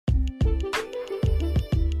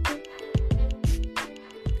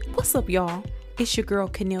What's up, y'all? It's your girl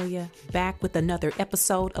Cornelia back with another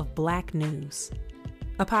episode of Black News,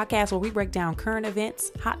 a podcast where we break down current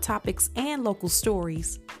events, hot topics, and local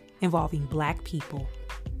stories involving Black people.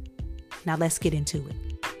 Now let's get into it.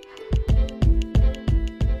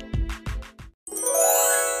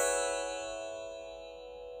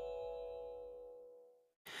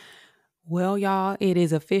 Well, y'all, it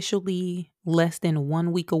is officially less than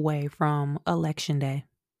 1 week away from Election Day.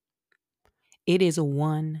 It is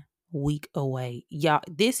 1 week away. Y'all,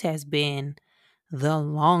 this has been the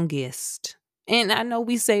longest. And I know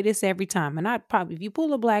we say this every time. And I probably, if you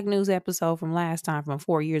pull a Black News episode from last time, from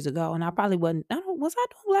 4 years ago, and I probably wasn't, was I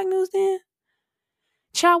doing Black News then?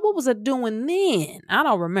 Child, what was I doing then? I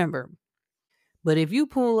don't remember. But if you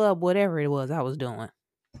pull up whatever it was I was doing,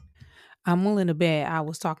 I'm willing to bet I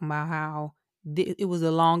was talking about how it was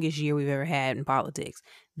the longest year we've ever had in politics.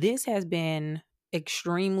 This has been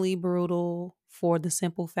extremely brutal for the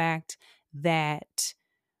simple fact that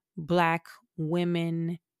Black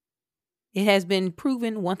women, it has been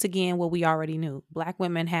proven once again what we already knew. Black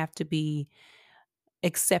women have to be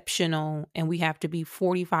exceptional and we have to be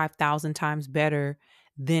 45,000 times better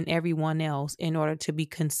than everyone else in order to be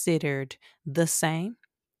considered the same.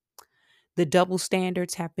 The double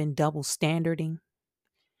standards have been double standarding.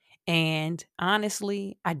 And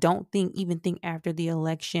honestly, I don't think after the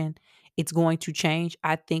election, it's going to change.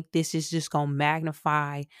 I think this is just going to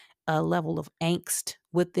magnify a level of angst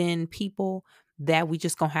within people that we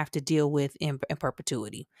just going to have to deal with in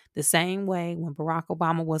perpetuity. The same way when Barack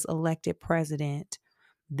Obama was elected president,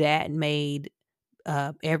 that made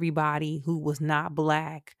everybody who was not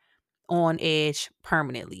Black on edge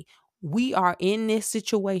permanently. We are in this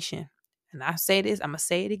situation. And I say this, I'm going to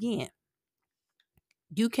say it again.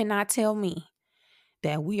 You cannot tell me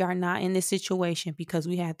that we are not in this situation because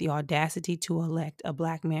we had the audacity to elect a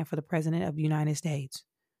Black man for the president of the United States.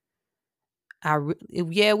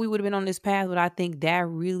 Yeah, we would have been on this path, but I think that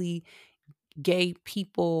really gave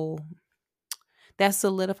people, that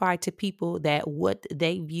solidified to people that what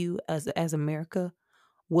they view as America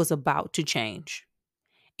was about to change.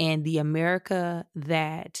 And the America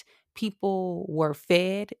that people were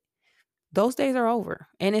fed, those days are over,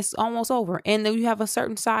 and it's almost over. And then you have a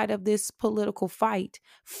certain side of this political fight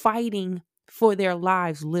fighting for their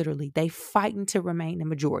lives. Literally, they fighting to remain the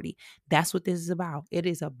majority. That's what this is about. It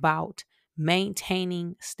is about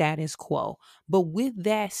maintaining status quo. But with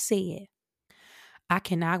that said, I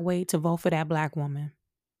cannot wait to vote for that Black woman.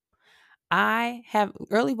 I have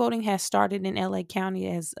early voting has started in LA County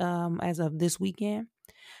as of this weekend.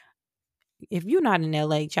 If you're not in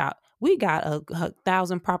LA, child, we got a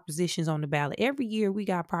 1,000 propositions on the ballot. Every year we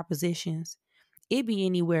got propositions. It be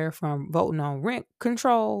anywhere from voting on rent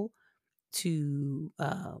control to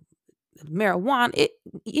marijuana,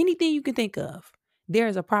 anything you can think of.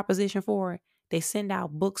 There's a proposition for it. They send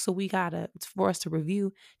out books so for us to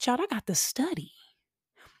review. Child, I got to study.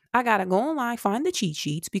 I got to go online, find the cheat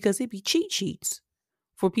sheets because it be cheat sheets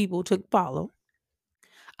for people to follow.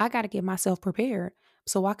 I got to get myself prepared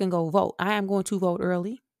so I can go vote. I am going to vote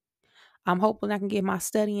early. I'm hoping I can get my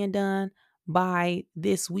studying done by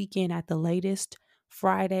this weekend at the latest,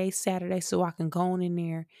 Friday, Saturday, so I can go on in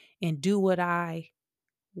there and do what I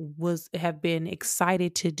have been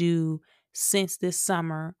excited to do since this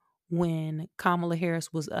summer when Kamala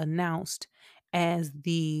Harris was announced as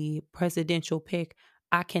the presidential pick.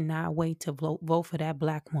 I cannot wait to vote for that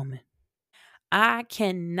Black woman. I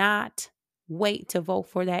cannot wait to vote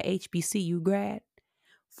for that HBCU grad,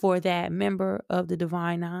 for that member of the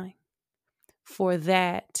Divine Nine, for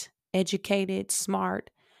that educated, smart,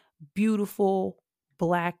 beautiful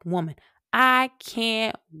Black woman. I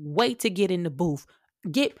can't wait to get in the booth.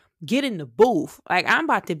 Get in the booth. Like, I'm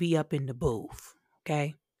about to be up in the booth.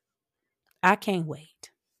 Okay. I can't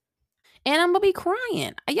wait. And I'm gonna be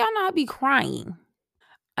crying. Y'all know I be crying.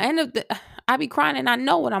 I be crying and I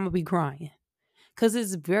know what I'm gonna be crying. Because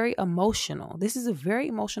it's very emotional. This is a very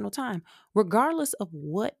emotional time, regardless of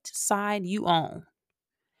what side you own.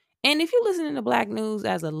 And if you're listening to Black News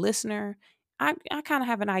as a listener, I kind of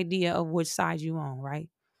have an idea of which side you on, right?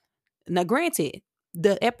 Now, granted,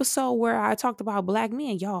 the episode where I talked about Black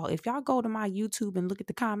men, y'all, if y'all go to my YouTube and look at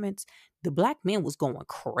the comments, the Black men was going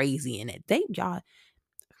crazy in it.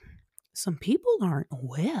 Some people aren't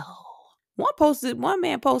well. One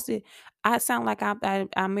man posted, I sound like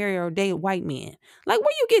I marry or date white men. Like,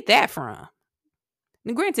 where you get that from?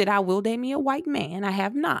 Now, granted, I will date me a white man. I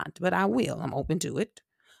have not, but I will. I'm open to it.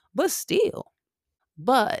 But still.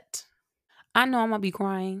 But I know I'm going to be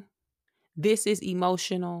crying. This is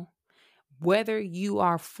emotional. Whether you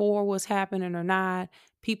are for what's happening or not,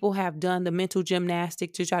 People have done the mental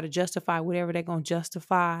gymnastic to try to justify whatever they're going to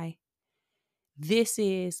justify. This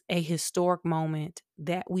is a historic moment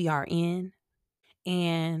that we are in.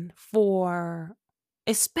 And for,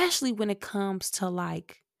 especially when it comes to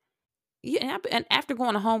like, yeah, and after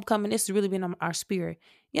going to homecoming, this has really been on our spirit.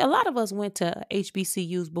 Yeah, a lot of us went to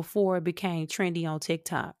HBCUs before it became trendy on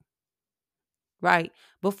TikTok, right?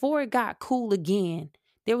 Before it got cool again,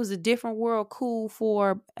 there was a different world cool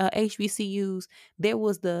for HBCUs. There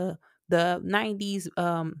was the 90s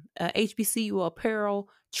HBCU apparel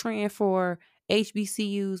trend for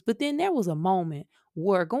HBCUs, but then there was a moment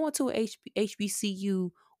where going to a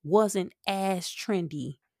HBCU wasn't as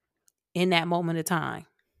trendy in that moment of time.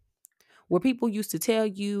 Where people used to tell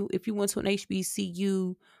you if you went to an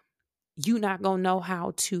HBCU, you not gonna know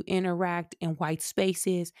how to interact in white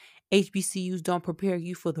spaces. HBCUs don't prepare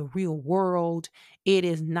you for the real world. It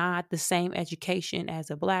is not the same education as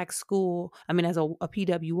a black school. I mean, as a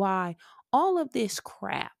PWI. All of this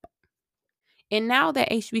crap. And now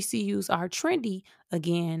that HBCUs are trendy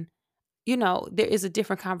again, there is a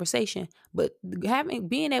different conversation. But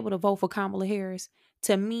being able to vote for Kamala Harris,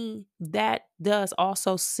 to me, that does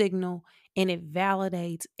also signal and it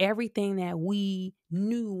validates everything that we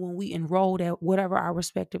knew when we enrolled at whatever our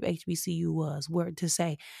respective HBCU was, where to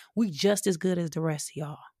say we just as good as the rest of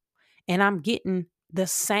y'all. And I'm getting the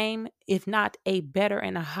same, if not a better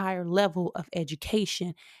and a higher level of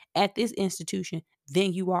education at this institution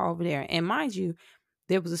than you are over there. And mind you,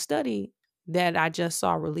 there was a study that I just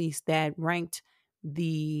saw released that ranked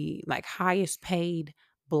the like highest paid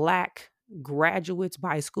black graduates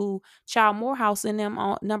by school. Child Morehouse in them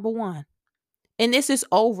on number one. And this is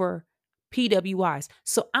over PWIs.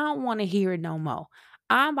 So I don't want to hear it no more.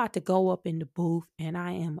 I'm about to go up in the booth and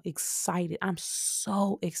I am excited. I'm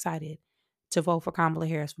so excited to vote for Kamala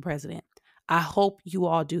Harris for president. I hope you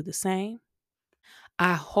all do the same.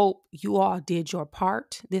 I hope you all did your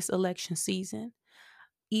part this election season,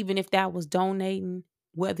 even if that was donating,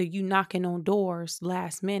 whether you knocking on doors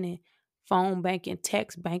last minute, phone banking,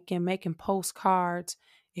 text banking, making postcards.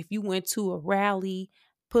 If you went to a rally,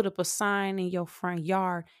 put up a sign in your front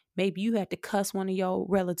yard, maybe you had to cuss one of your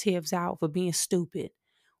relatives out for being stupid.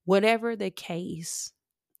 Whatever the case,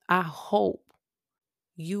 I hope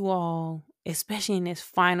you all, especially in this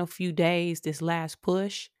final few days, this last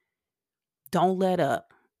push, don't let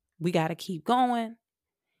up. We got to keep going.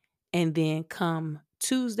 And then come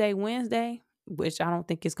Tuesday, Wednesday, which I don't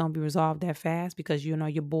think it's going to be resolved that fast because, your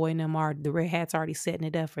boy and them the Red Hats already setting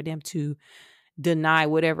it up for them to deny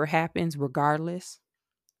whatever happens regardless.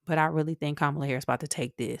 But I really think Kamala Harris is about to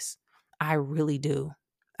take this. I really do.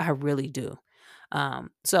 I really do.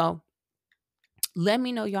 So let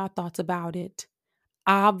me know y'all thoughts about it.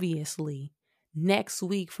 Obviously, next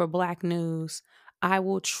week for Black News, I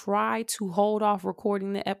will try to hold off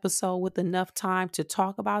recording the episode with enough time to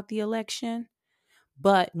talk about the election.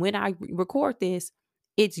 But when I record this,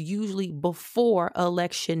 it's usually before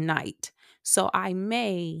election night. So I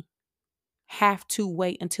may have to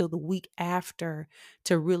wait until the week after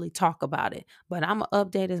to really talk about it. But I'm going to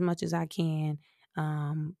update as much as I can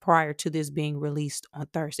prior to this being released on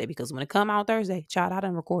Thursday. Because when it come out Thursday, child, I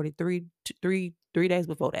done recorded three days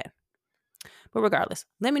before that. But regardless,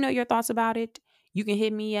 let me know your thoughts about it. You can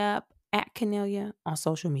hit me up at Canelia on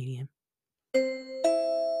social media.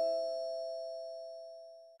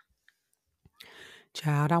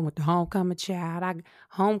 Child, I went to homecoming, child.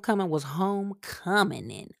 Homecoming was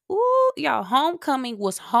homecoming. Ooh, y'all, homecoming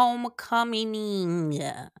was homecoming.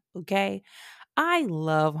 Okay? I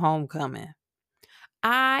love homecoming.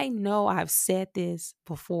 I know I've said this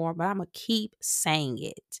before, but I'm going to keep saying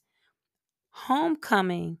it.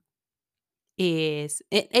 Homecoming is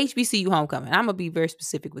HBCU homecoming. I'm going to be very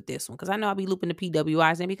specific with this one because I know I'll be looping the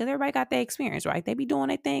PWIs in because everybody got their experience, right? They be doing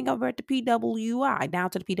their thing over at the PWI, down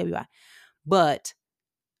to the PWI. But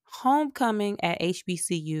homecoming at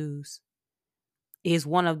HBCUs is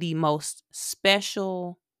one of the most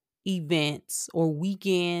special events or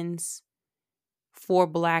weekends for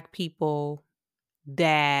Black people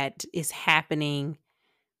that is happening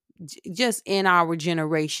just in our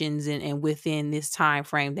generations and within this time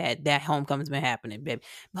frame that homecoming's been happening, baby.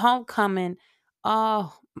 Homecoming,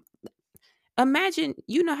 oh, imagine,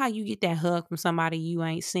 how you get that hug from somebody you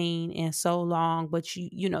ain't seen in so long, but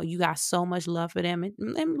you got so much love for them,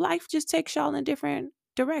 and life just takes y'all in different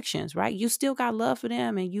directions, right? You still got love for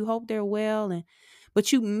them and you hope they're well,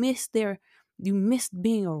 but you miss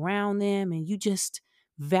being around them, and you just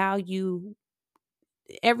value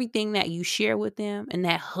everything that you share with them and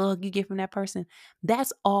that hug you get from that person.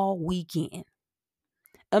 That's all weekend.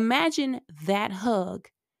 Imagine that hug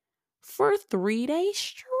for 3 days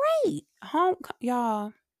straight.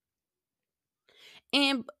 Y'all,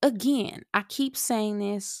 And again, I keep saying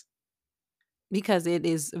this because it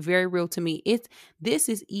is very real to me. This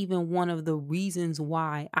is even one of the reasons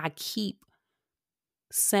why I keep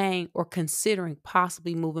saying or considering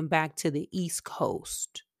possibly moving back to the East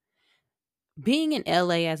Coast. Being in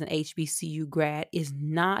LA as an HBCU grad is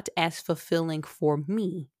not as fulfilling for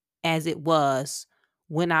me as it was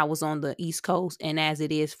when I was on the East Coast and as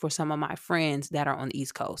it is for some of my friends that are on the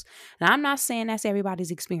East Coast. Now, I'm not saying that's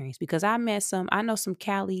everybody's experience because I know some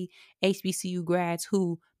Cali HBCU grads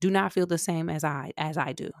who do not feel the same as I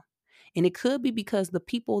do. And it could be because the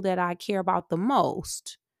people that I care about the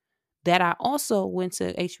most that I also went to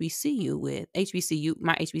my HBCU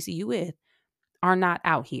with, are not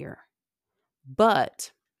out here.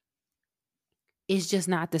 But it's just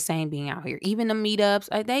not the same being out here. Even the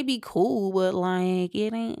meetups, they be cool, but like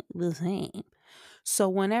it ain't the same. So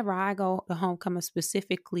whenever I go to homecoming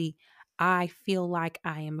specifically, I feel like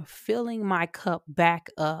I am filling my cup back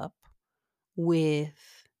up with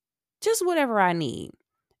just whatever I need.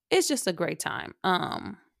 It's just a great time.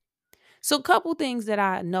 So a couple things that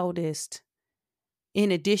I noticed in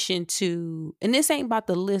addition to, and this ain't about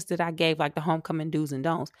the list that I gave, like the homecoming do's and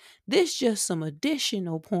don'ts. This just some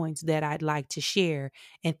additional points that I'd like to share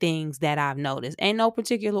and things that I've noticed. Ain't no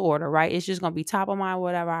particular order, right? It's just gonna be top of mind,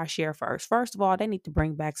 whatever I share first. First of all, they need to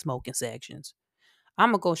bring back smoking sections.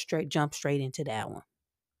 I'm gonna jump straight into that one.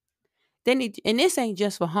 And this ain't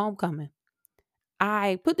just for homecoming.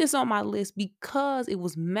 I put this on my list because it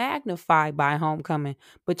was magnified by homecoming,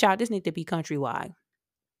 but y'all, this need to be countrywide.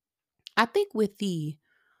 I think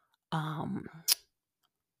um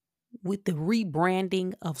with the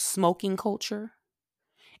rebranding of smoking culture.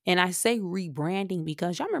 And I say rebranding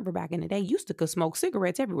because y'all remember back in the day, you used to could smoke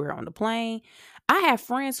cigarettes everywhere on the plane. I have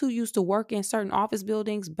friends who used to work in certain office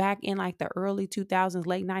buildings back in like the early 2000s,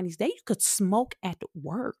 late 90s. They could smoke at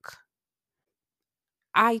work.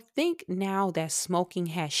 I think now that smoking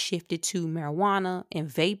has shifted to marijuana and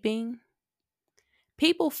vaping,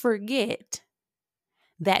 people forget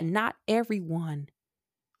that not everyone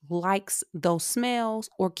likes those smells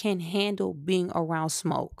or can handle being around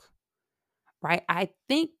smoke. Right? I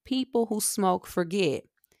think people who smoke forget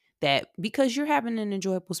that because you're having an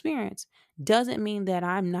enjoyable experience doesn't mean that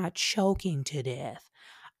I'm not choking to death.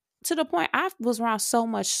 To the point I was around so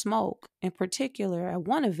much smoke, in particular at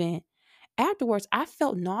one event, afterwards I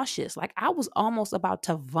felt nauseous. Like I was almost about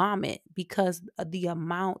to vomit because of the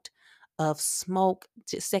amount of smoke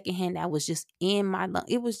just secondhand that was just in my lung.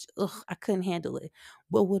 It was, I couldn't handle it.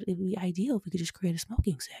 But would it be ideal if we could just create a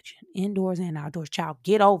smoking section, indoors and outdoors? Child,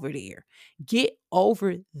 get over there. Get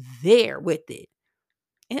over there with it.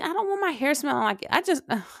 And I don't want my hair smelling like it. I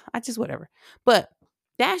just whatever. But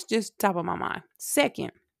that's just top of my mind.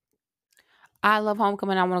 Second, I love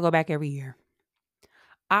homecoming. I want to go back every year.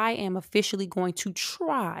 I am officially going to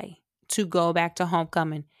try to go back to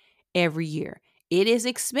homecoming every year. It is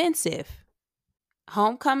expensive.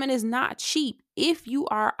 Homecoming is not cheap if you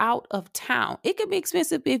are out of town. It could be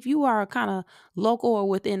expensive if you are kind of local or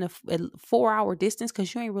within a 4-hour distance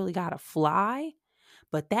because you ain't really got to fly.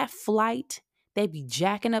 But that flight, they be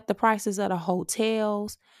jacking up the prices of the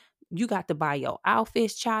hotels. You got to buy your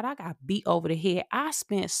outfits, child. I got beat over the head. I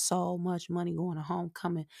spent so much money going to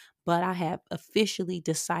homecoming, but I have officially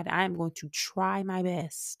decided I am going to try my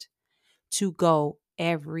best to go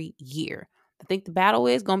every year. I think the battle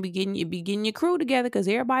is gonna be getting your crew together because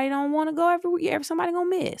everybody don't want to go every year. Somebody gonna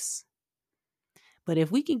miss. But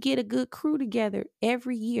if we can get a good crew together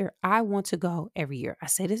every year, I want to go every year. I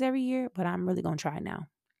say this every year, but I'm really gonna try now.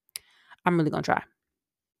 I'm really gonna try.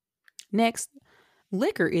 Next,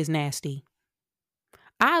 liquor is nasty.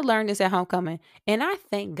 I learned this at homecoming, and I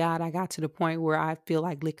thank God I got to the point where I feel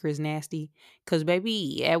like liquor is nasty. Cause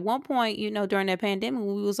baby, at one point, during that pandemic,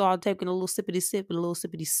 when we was all taking a little sippity sip and a little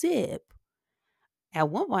sippity sip. At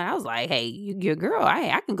one point, I was like, "Hey, your girl,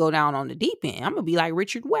 I can go down on the deep end. I'm gonna be like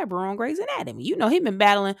Richard Weber on Grey's Anatomy. He been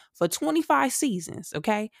battling for 25 seasons,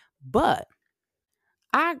 okay? But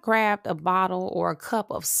I grabbed a bottle or a cup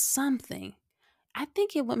of something. I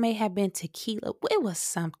think may have been tequila. It was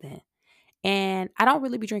something, and I don't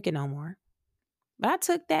really be drinking no more. But I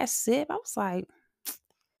took that sip. I was like,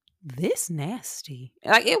 this nasty.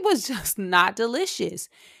 Like it was just not delicious.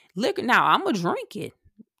 Liquor. Now I'm gonna drink it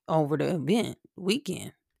over the event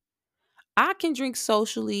weekend. I can drink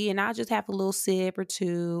socially and I just have a little sip or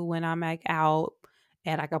two when I'm like out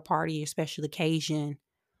at like a party or special occasion.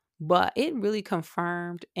 But it really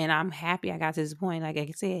confirmed, and I'm happy I got to this point. Like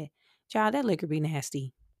I said, child, that liquor be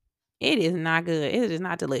nasty. It is not good. It is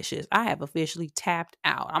not delicious. I have officially tapped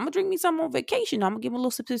out. I'm gonna drink me some on vacation. I'm gonna give me a little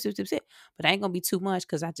sip, sip, sip, sip, sip. But it ain't gonna be too much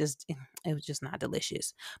because I just it was just not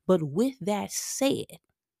delicious. But with that said,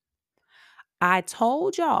 I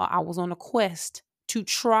told y'all I was on a quest to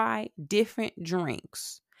try different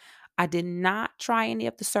drinks. I did not try any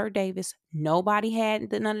of the Sir Davis. Nobody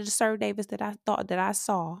had none of the Sir Davis that I thought that I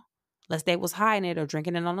saw. Unless they was hiding it or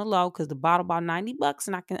drinking it on the low, because the bottle about $90,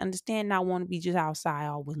 and I can understand not want to be just outside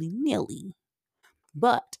all willy-nilly.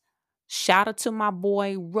 But shout out to my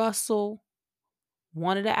boy Russell,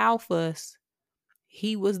 one of the alphas.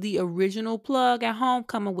 He was the original plug at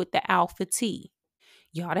homecoming with the Alpha T.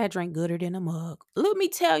 Y'all, that drink gooder than a mug. Let me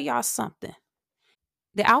tell y'all something.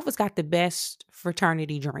 The Alphas got the best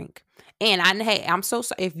fraternity drink. And hey, I'm so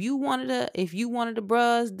sorry. If you wanted the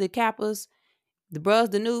bros, the Kappas, the bros,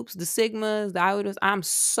 the Noops, the Sigmas, the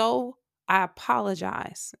Iotas, I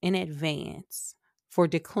apologize in advance for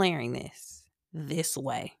declaring this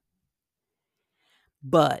way.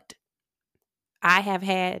 But I have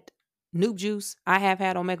had Noob Juice. I have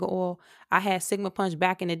had Omega Oil. I had Sigma Punch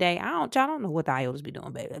back in the day. Y'all don't know what the Iotas be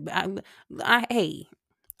doing, baby. Hey,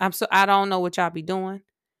 I don't know what y'all be doing,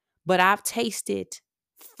 but I've tasted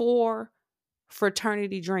 4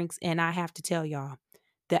 fraternity drinks, and I have to tell y'all,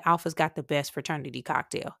 the Alphas got the best fraternity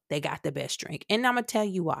cocktail. They got the best drink, and I'm gonna tell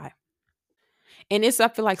you why. And I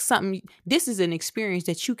feel like this is an experience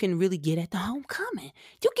that you can really get at the homecoming.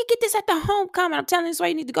 You can get this at the homecoming. I'm telling you, that's why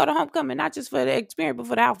you need to go to homecoming, not just for the experience, but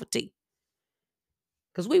for the Alpha Tea.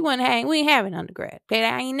 Because we ain't having undergrad. Okay,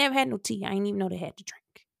 I ain't never had no tea. I ain't even know they had to drink.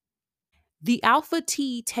 The Alpha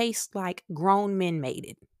Tea tastes like grown men made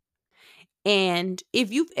it. And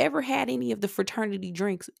if you've ever had any of the fraternity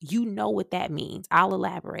drinks, you know what that means. I'll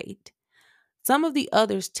elaborate. Some of the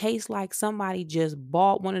others taste like somebody just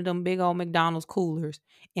bought one of them big old McDonald's coolers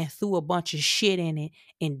and threw a bunch of shit in it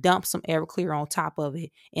and dumped some Everclear on top of it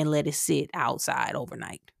and let it sit outside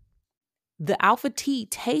overnight. The Alpha Tea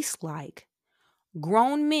tastes like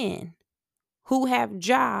grown men who have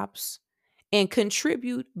jobs and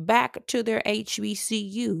contribute back to their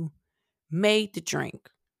HBCU made the drink.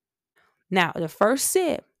 Now, the first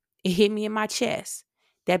sip, it hit me in my chest.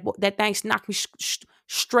 That thing knocked me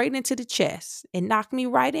straight into the chest. It knocked me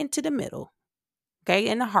right into the middle, okay,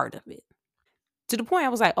 in the heart of it. To the point I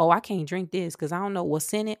was like, oh, I can't drink this because I don't know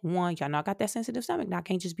what's in it. One, y'all know I got that sensitive stomach. Now I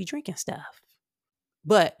can't just be drinking stuff.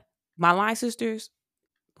 But my line sisters,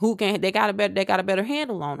 they got a better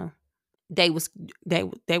handle on them. They was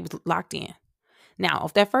locked in. Now,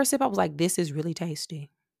 off that first sip, I was like, this is really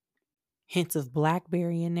tasty. Hints of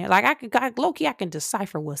blackberry in there. Like low key, I can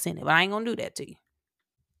decipher what's in it, but I ain't gonna do that to you.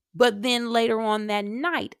 But then later on that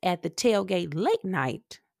night at the tailgate late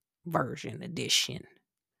night version edition,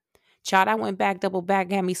 child, I went back, double back,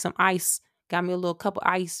 got me some ice, got me a little cup of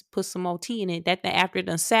ice, put some more tea in it. That thing, after it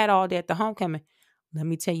done sat all day at the homecoming, let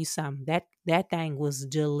me tell you something. That thing was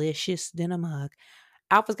delicious than a mug.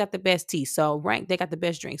 Alpha's got the best tea. So ranked, they got the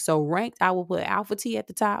best drink. So ranked, I will put Alpha Tea at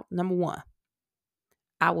the top, number 1.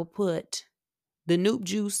 I will put the Noob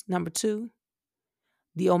Juice, number 2.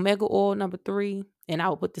 The Omega Oil, number 3. And I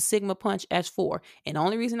will put the Sigma Punch as 4. And the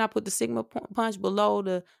only reason I put the Sigma Punch below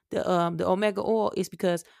the Omega Oil is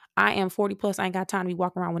because I am 40 plus. I ain't got time to be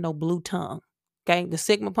walking around with no blue tongue. Okay, the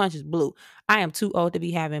Sigma Punch is blue. I am too old to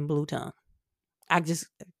be having blue tongue.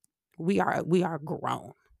 We are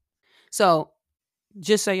grown. So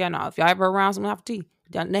just so y'all know, if y'all ever around some Alpha Tea,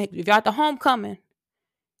 if y'all at the homecoming,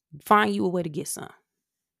 find you a way to get some.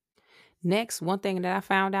 Next, one thing that I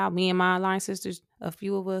found out, me and my line sisters, a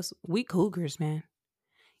few of us, we cougars, man.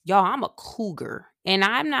 Y'all, I'm a cougar, and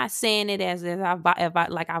I'm not saying it as if I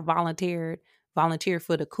volunteered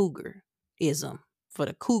for the cougarism, for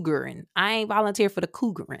the cougar, and I ain't volunteered for the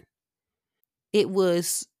cougaring. It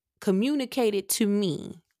was communicated to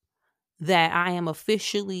me that I am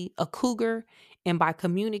officially a cougar, and by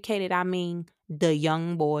communicated I mean the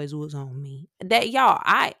young boys was on me. That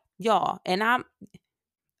and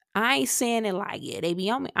I ain't saying it like, yeah, they be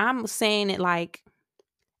on me. I'm saying it like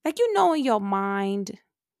you know in your mind,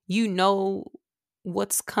 you know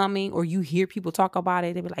what's coming, or you hear people talk about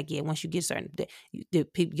it. They be like, yeah, once you get certain, the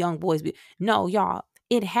young boys be. No, y'all,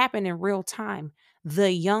 it happened in real time.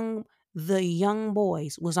 The young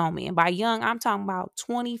boys was on me. And by young, I'm talking about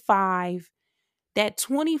 25, that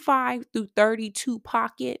 25 through 32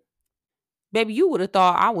 pocket. Baby, you would have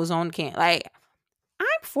thought I was on camp. Like, I'm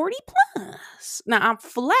 40 plus. Now, I'm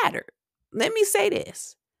flattered. Let me say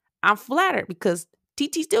this. I'm flattered because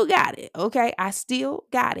TT still got it. Okay. I still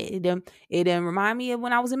got it. It didn't remind me of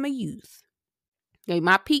when I was in my youth. Okay,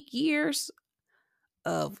 my peak years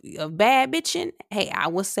of bad bitching, hey, I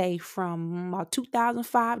would say from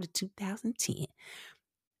 2005 to 2010.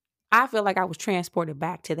 I feel like I was transported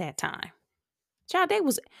back to that time. Child, they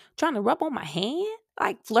was trying to rub on my hand,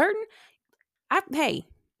 like flirting. Hey,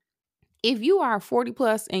 if you are 40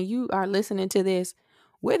 plus and you are listening to this,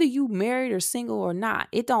 whether you married or single or not,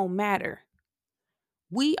 it don't matter.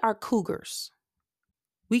 We are cougars.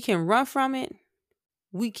 We can run from it.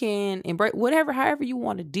 We can embrace whatever, however you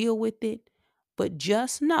want to deal with it. But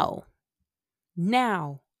just know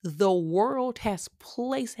now the world has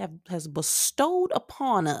bestowed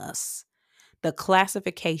upon us the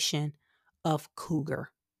classification of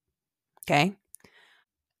cougar. Okay.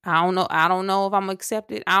 I don't know. I don't know if I'm gonna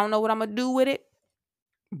accept it. I don't know what I'm gonna do with it.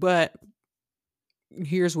 But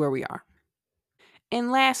here's where we are.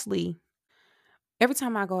 And lastly, every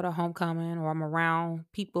time I go to homecoming or I'm around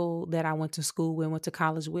people that I went to school with, went to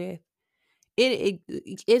college with,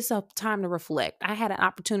 it's a time to reflect. I had an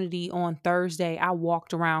opportunity on Thursday. I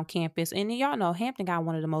walked around campus, and y'all know Hampton got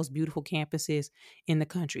one of the most beautiful campuses in the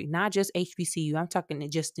country. Not just HBCU. I'm talking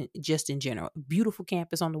just in general. Beautiful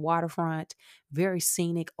campus on the waterfront, very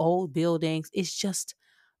scenic, old buildings. It's just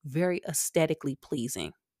very aesthetically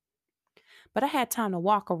pleasing. But I had time to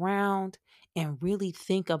walk around and really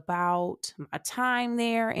think about my time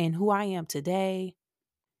there and who I am today.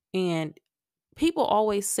 And people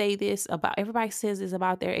always say this about everybody says this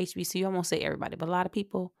about their HBCU. I won't say everybody, but a lot of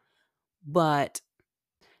people. But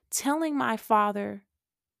telling my father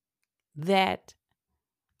that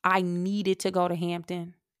I needed to go to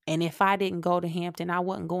Hampton, and if I didn't go to Hampton, I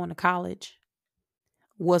wasn't going to college,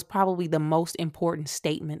 was probably the most important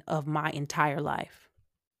statement of my entire life.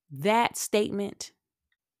 That statement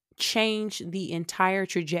changed the entire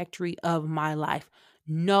trajectory of my life.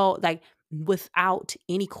 No, like without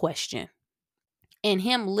any question. And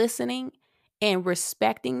him listening and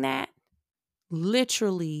respecting that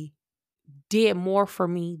literally did more for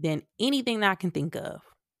me than anything that I can think of.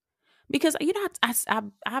 Because, you know,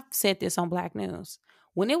 I've said this on Black News.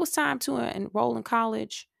 When it was time to enroll in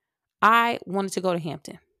college, I wanted to go to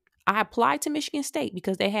Hampton. I applied to Michigan State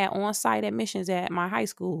because they had on-site admissions at my high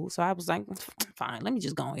school. So I was like, fine, let me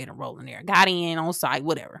just go ahead and enroll in there. Got in on-site,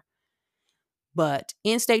 whatever. But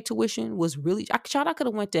in-state tuition was really, I could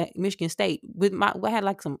have went to Michigan State with I had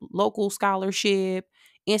like some local scholarship,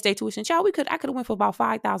 in-state tuition. I could have went for about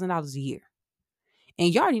 $5,000 a year.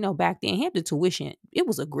 And you already know back then, Hampton tuition, it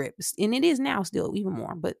was a grip. And it is now still even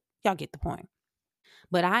more, but y'all get the point.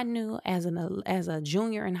 But I knew as a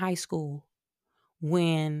junior in high school,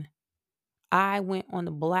 when I went on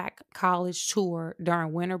the Black college tour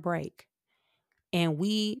during winter break, and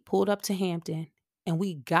we pulled up to Hampton and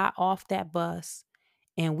we got off that bus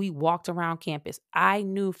and we walked around campus, I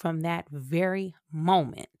knew from that very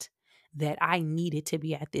moment that I needed to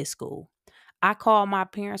be at this school. I called my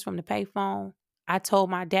parents from the payphone. I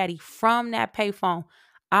told my daddy from that payphone,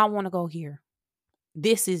 I want to go here.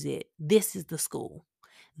 This is it. This is the school.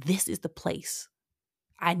 This is the place.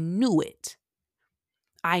 I knew it.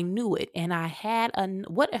 I knew it. And I had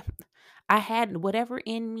I had whatever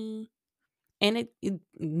in me, and it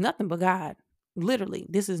nothing but God. Literally,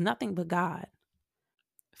 this is nothing but God.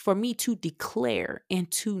 For me to declare and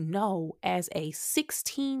to know as a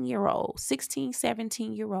 16-year-old, 16,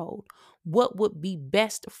 17-year-old, what would be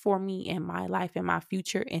best for me in my life and my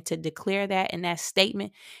future, and to declare that in that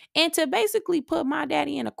statement, and to basically put my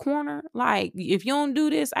daddy in a corner. Like, if you don't do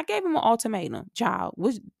this, I gave him an ultimatum, child.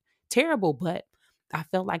 Was terrible, but I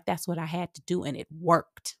felt like that's what I had to do, and it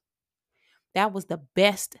worked. That was the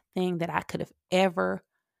best thing that I could have ever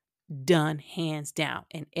done, hands down.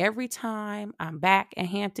 And every time I'm back at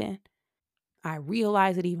Hampton, I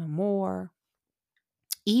realize it even more,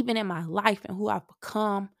 even in my life and who I've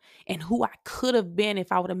become and who I could have been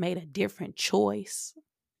if I would have made a different choice.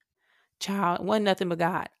 Child, wasn't nothing but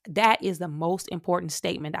God. That is the most important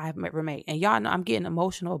statement I've ever made. And y'all know I'm getting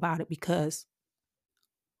emotional about it because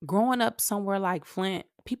growing up somewhere like Flint,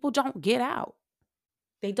 people don't get out.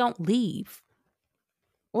 They don't leave.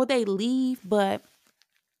 Or they leave, but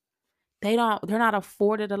they're not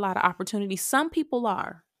afforded a lot of opportunities. Some people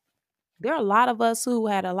are. There are a lot of us who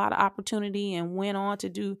had a lot of opportunity and went on to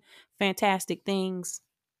do fantastic things.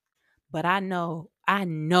 But I know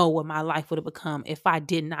what my life would have become if I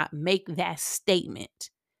did not make that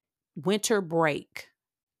statement. Winter break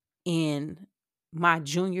in my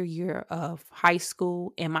junior year of high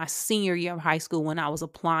school and my senior year of high school, when I was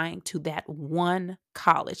applying to that one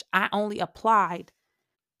college. I only applied,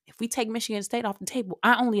 if we take Michigan State off the table,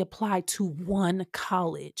 I only applied to one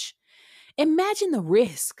college. Imagine the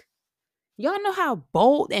risk. Y'all know how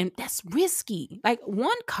bold, and that's risky. Like,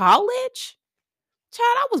 one college?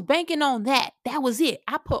 Child, I was banking on that. That was it.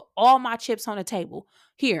 I put all my chips on the table.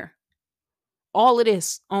 Here, all of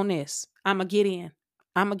this on this. I'ma get in.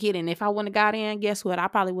 I'ma get in. If I wouldn't have got in, guess what? I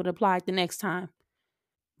probably would have applied the next time.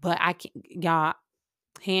 But I can't, y'all,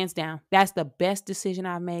 hands down. That's the best decision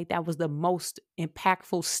I've made. That was the most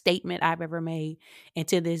impactful statement I've ever made. And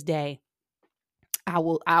to this day, I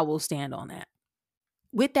will stand on that.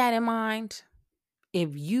 With that in mind,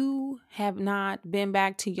 if you have not been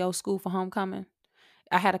back to your school for homecoming,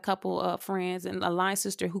 I had a couple of friends and a line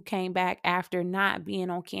sister who came back after not being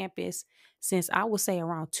on campus since I would say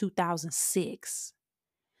around 2006.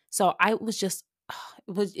 So I was just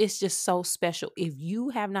it's just so special. If you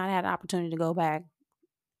have not had an opportunity to go back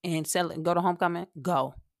and settle and go to homecoming,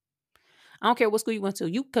 go. I don't care what school you went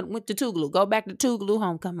to. You could went to Tougaloo. Go back to Tougaloo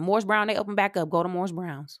homecoming. Morris Brown, they open back up. Go to Morris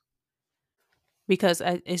Brown's because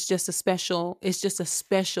it's just a special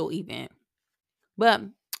event. But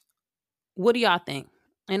what do y'all think?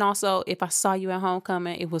 And also, if I saw you at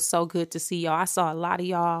homecoming, it was so good to see y'all. I saw a lot of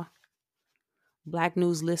y'all, Black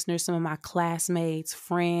News listeners, some of my classmates,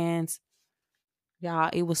 friends. Y'all,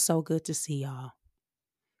 it was so good to see y'all.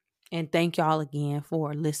 And thank y'all again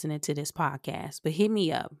for listening to this podcast. But hit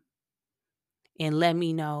me up and let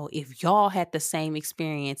me know if y'all had the same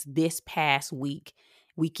experience this past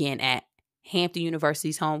weekend at Hampton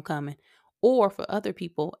University's homecoming, or for other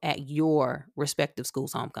people at your respective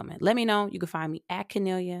school's homecoming. Let me know. You can find me at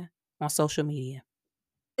Canelia on social media.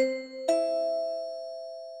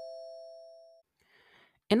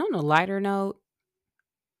 And on a lighter note,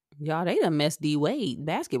 y'all, they done messed D Wade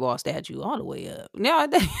basketball statue all the way up. Now,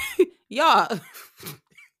 y'all,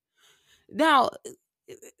 now,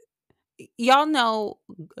 y'all know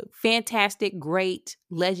fantastic, great,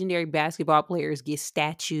 legendary basketball players get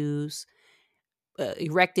statues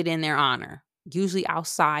erected in their honor, usually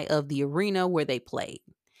outside of the arena where they played.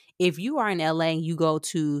 If you are in LA and you go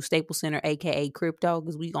to Staples Center, aka Crypto,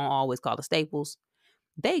 because we gonna always call it Staples,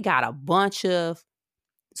 they got a bunch of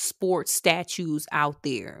sports statues out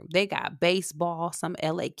there. They got baseball, some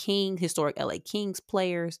LA Kings, historic LA Kings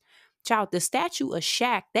players. Child, the statue of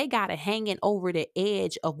Shaq, they got it hanging over the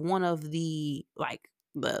edge of one of the like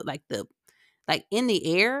in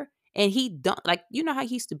the air. And he dunk, like, you know how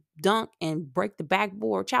he used to dunk and break the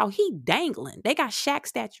backboard? Child, he dangling. They got Shaq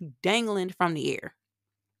statue dangling from the air.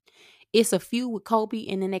 It's a few with Kobe,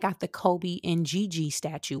 and then they got the Kobe and Gigi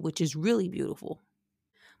statue, which is really beautiful.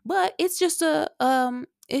 But it's just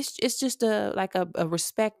it's just a like a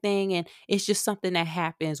respect thing, and it's just something that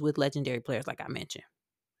happens with legendary players, like I mentioned.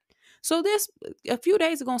 So this a few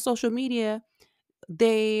days ago on social media,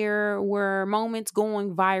 there were moments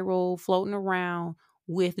going viral, floating around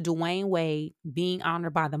with Dwayne Wade being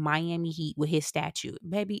honored by the Miami Heat with his statue,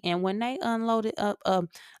 baby. And when they unveiled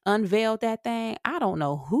that thing, I don't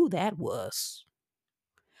know who that was.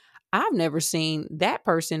 I've never seen that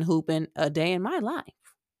person hooping a day in my life.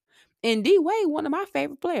 And D Wade, one of my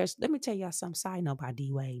favorite players. Let me tell y'all some side note about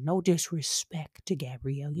D Wade. No disrespect to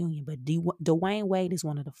Gabrielle Union, but Dwayne Wade is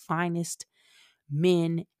one of the finest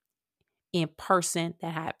men in person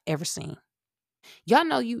that I've ever seen. Y'all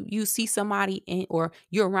know you see somebody or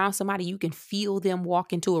you're around somebody, you can feel them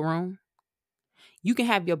walk into a room. You can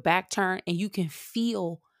have your back turned and you can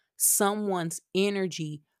feel someone's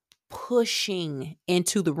energy pushing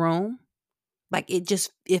into the room. Like it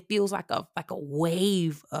feels like a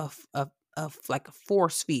wave of like a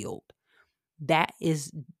force field. That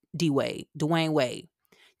is Dwayne Wade.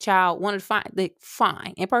 Child, one of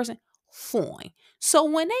fine in person, fine. So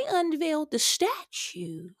when they unveiled the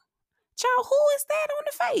statue, child, who is that on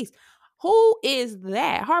the face? Who is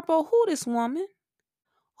that? Harpo, who this woman?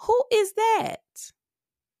 Who is that?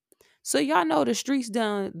 So y'all know the streets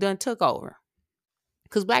done took over.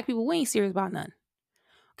 Cause black people, we ain't serious about nothing.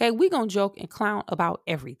 Okay, we gonna joke and clown about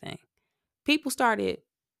everything. People started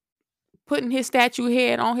putting his statue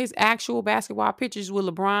head on his actual basketball pictures with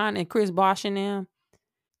LeBron and Chris Bosh and them.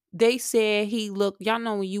 They said he looked. Y'all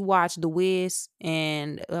know when you watch The Wiz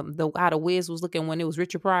and how The Wiz was looking when it was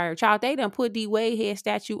Richard Pryor. Child, they done put D Wade head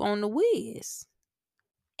statue on The Wiz,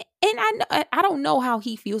 and I don't know how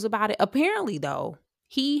he feels about it. Apparently, though,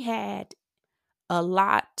 he had a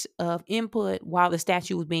lot of input while the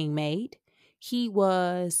statue was being made. He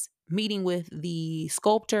was meeting with the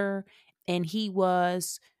sculptor, and he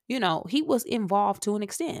was, he was involved to an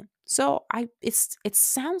extent. So it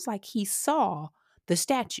sounds like he saw the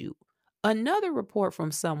statue. Another report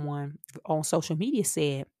from someone on social media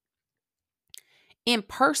said, in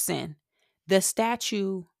person, the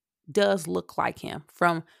statue does look like him.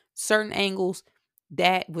 From certain angles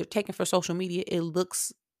that were taken for social media, it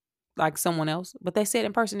looks like someone else, but they said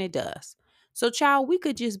in person it does. So, child, we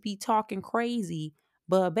could just be talking crazy,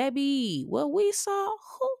 but baby, what we saw,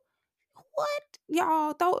 what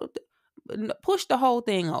y'all push the whole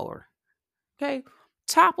thing over, okay?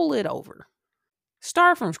 Topple it over.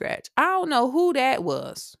 Start from scratch. I don't know who that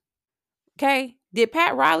was. Okay. Did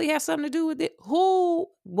Pat Riley have something to do with it? Who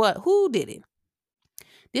did it?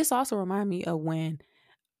 This also reminded me of when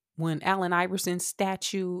Allen Iverson's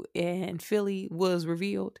statue in Philly was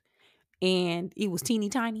revealed and it was teeny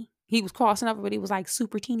tiny. He was crossing over, but it was like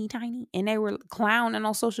super teeny tiny. And they were clowning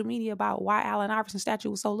on social media about why Allen Iverson's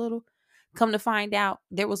statue was so little. Come to find out,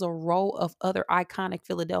 there was a row of other iconic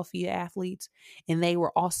Philadelphia athletes, and they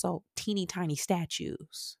were also teeny tiny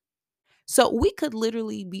statues. So we could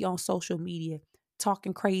literally be on social media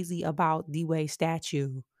talking crazy about D-Wade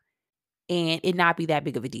statue and it not be that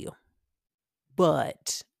big of a deal.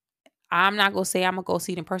 But I'm not going to say I'm going to go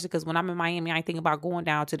see it in person because when I'm in Miami, I ain't thinking about going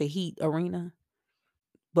down to the Heat Arena.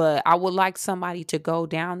 But I would like somebody to go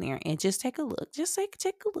down there and just take a look. Just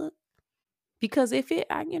take a look. Because if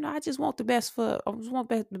I just want the best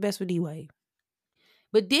the best for D-Wade.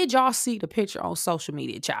 But did y'all see the picture on social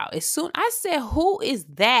media, child? As soon I said, who is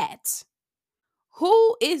that?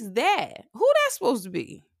 Who is that? Who that's supposed to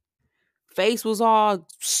be? Face was all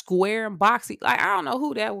square and boxy. Like, I don't know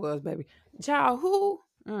who that was, baby. Child, who?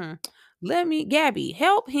 Gabby,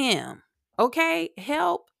 help him. Okay?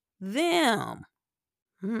 Help them.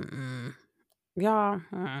 Y'all,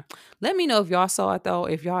 let me know if y'all saw it, though,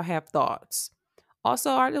 if y'all have thoughts.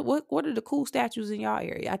 Also, what are the cool statues in y'all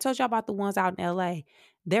area? I told y'all about the ones out in LA.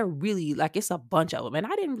 They're really, like, it's a bunch of them. And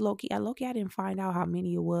I didn't, I didn't find out how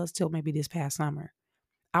many it was till maybe this past summer.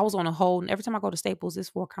 I was on a whole, every time I go to Staples, it's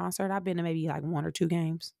for a concert. I've been to maybe like 1 or 2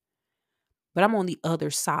 games. But I'm on the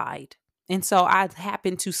other side. And so I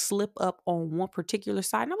happened to slip up on one particular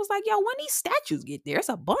side. And I was like, yo, when these statues get there, it's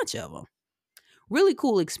a bunch of them. Really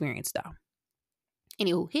cool experience, though.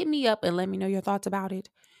 Anywho, hit me up and let me know your thoughts about it.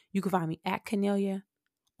 You can find me at Canelia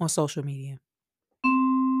on social media.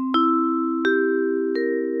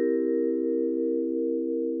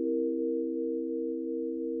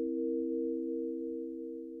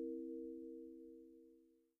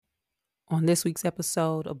 On this week's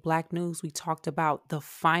episode of Black News, we talked about the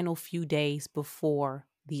final few days before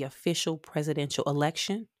the official presidential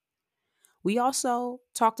election. We also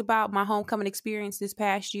talked about my homecoming experience this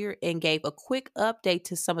past year and gave a quick update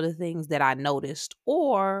to some of the things that I noticed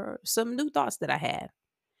or some new thoughts that I had.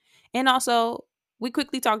 And also, we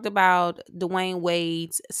quickly talked about Dwayne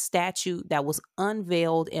Wade's statue that was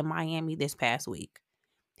unveiled in Miami this past week.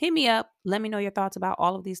 Hit me up. Let me know your thoughts about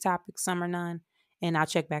all of these topics, some or none. And I'll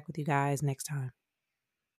check back with you guys next time.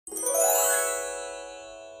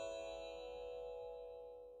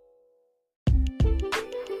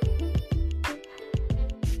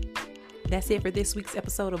 That's it for this week's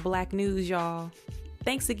episode of Black News, y'all.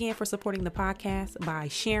 Thanks again for supporting the podcast by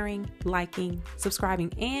sharing, liking,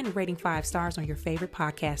 subscribing, and rating 5 stars on your favorite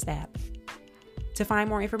podcast app. To find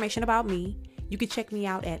more information about me, you can check me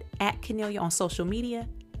out at Canelia on social media,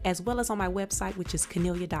 as well as on my website, which is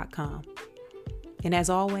canelia.com. And as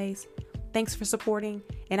always, thanks for supporting,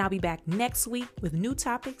 and I'll be back next week with new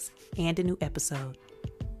topics and a new episode.